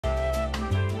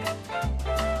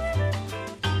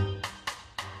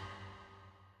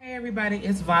Everybody,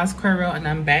 it's VosCuervo and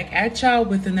I'm back at y'all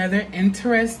with another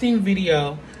interesting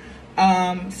video.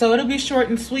 So it'll be short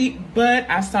and sweet, but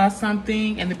I saw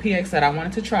something in the PX that I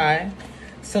wanted to try.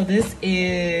 So this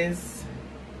is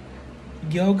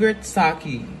yogurt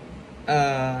sake.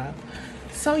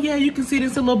 So yeah, you can see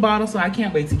this a little bottle, so I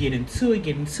can't wait to get into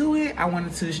it. I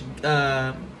wanted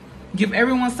to give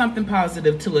everyone something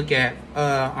positive to look at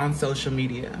on social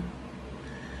media.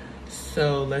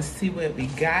 So let's see what we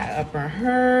got up on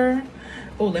her.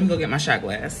 Oh, let me go get my shot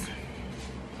glass.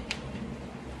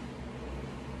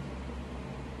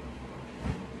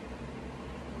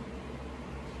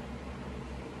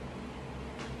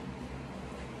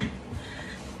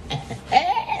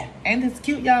 Ain't this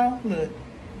cute, y'all? Look.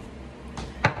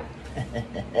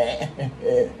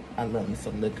 I love me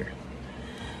some liquor.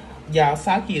 Y'all,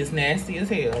 sake is nasty as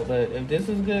hell, but if this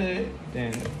is good,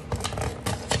 then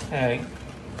hey.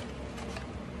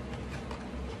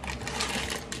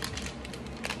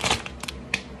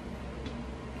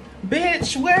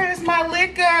 Bitch, where is my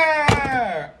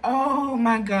liquor? Oh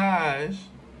my gosh.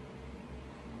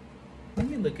 Let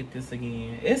me look at this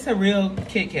again. It's a real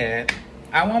Kit Kat.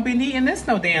 I won't be needing this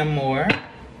no damn more.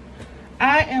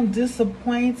 I am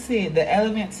disappointed.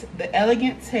 The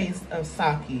elegant taste of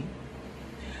sake,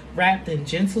 wrapped in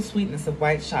gentle sweetness of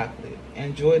white chocolate.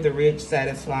 Enjoy the rich,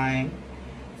 satisfying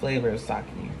flavor of sake.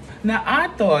 Now, I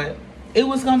thought it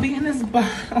was gonna be in this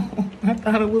bottle. I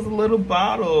thought it was a little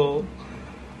bottle.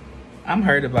 I'm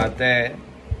hurt about that.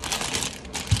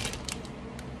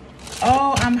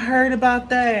 Oh, I'm hurt about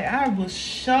that. I was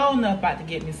sure enough about to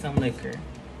get me some liquor.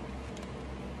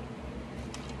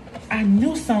 I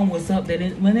knew something was up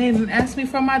there when they didn't ask me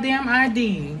for my damn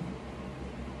ID.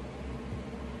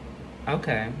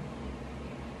 Okay.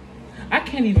 I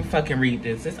can't even fucking read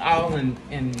this. It's all in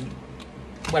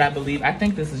what I believe. I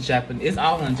think this is Japanese. It's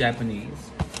all in Japanese.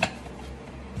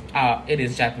 It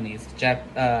is Japanese.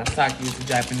 Sake is a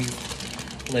Japanese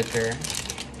liquor.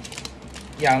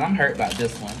 Y'all, I'm hurt about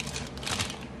this one.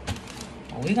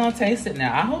 We gonna taste it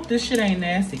now. I hope this shit ain't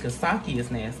nasty, because sake is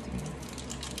nasty.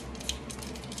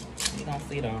 We gonna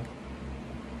see though.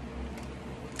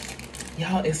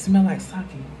 Y'all, it smells like sake.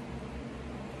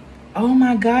 Oh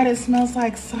my God, it smells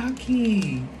like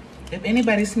sake. If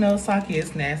anybody smells sake,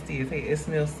 it's nasty. It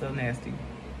smells so nasty.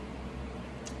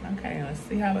 Okay, let's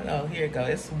see how it, oh, here it goes.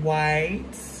 It's white.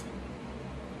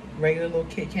 Regular little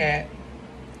Kit Kat.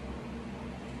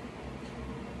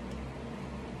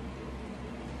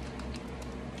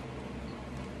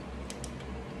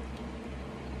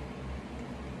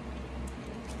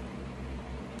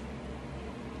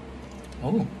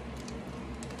 Oh.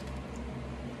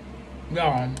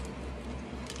 Y'all.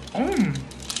 Okay.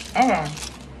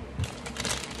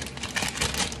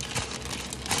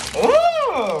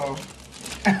 Oh.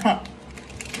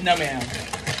 No, ma'am.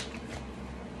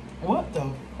 What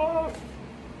the fuck?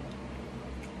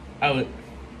 Oh,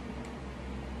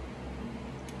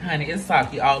 honey, it's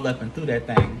sake all up and through that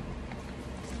thing.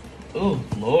 Oh,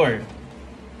 Lord.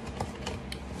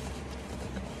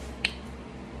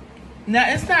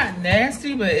 Now, it's not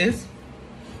nasty, but it's,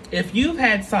 if you've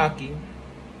had sake,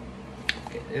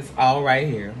 it's all right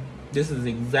here. This is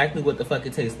exactly what the fuck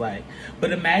it tastes like.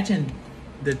 But imagine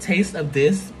the taste of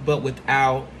this, but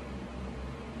without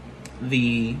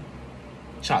the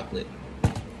chocolate.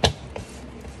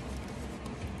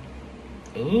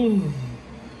 Ooh.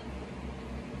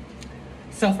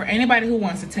 So for anybody who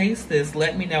wants to taste this,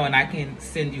 let me know and I can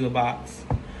send you a box.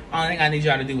 Only thing I need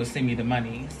y'all to do is send me the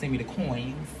money. Send me the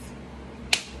coins.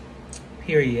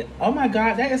 Period. Oh my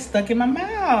God, that is stuck in my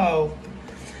mouth.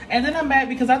 And then I'm mad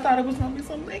because I thought it was gonna be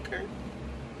some liquor.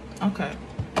 Okay.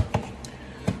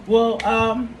 Well,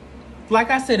 like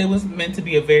I said, it was meant to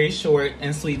be a very short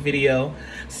and sweet video.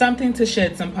 Something to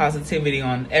shed some positivity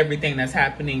on everything that's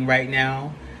happening right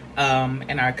now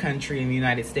in our country, in the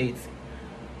United States.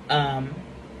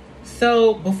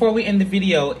 So before we end the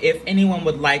video, if anyone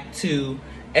would like to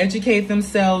educate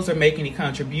themselves or make any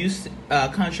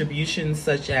contributions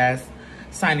such as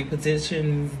signing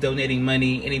petitions, donating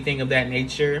money, anything of that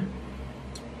nature,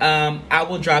 I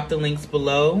will drop the links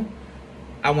below.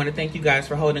 I want to thank you guys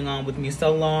for holding on with me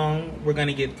so long. We're going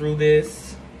to get through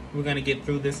this. We're going to get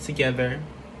through this together.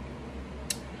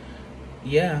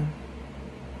 Yeah.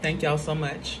 Thank y'all so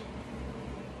much.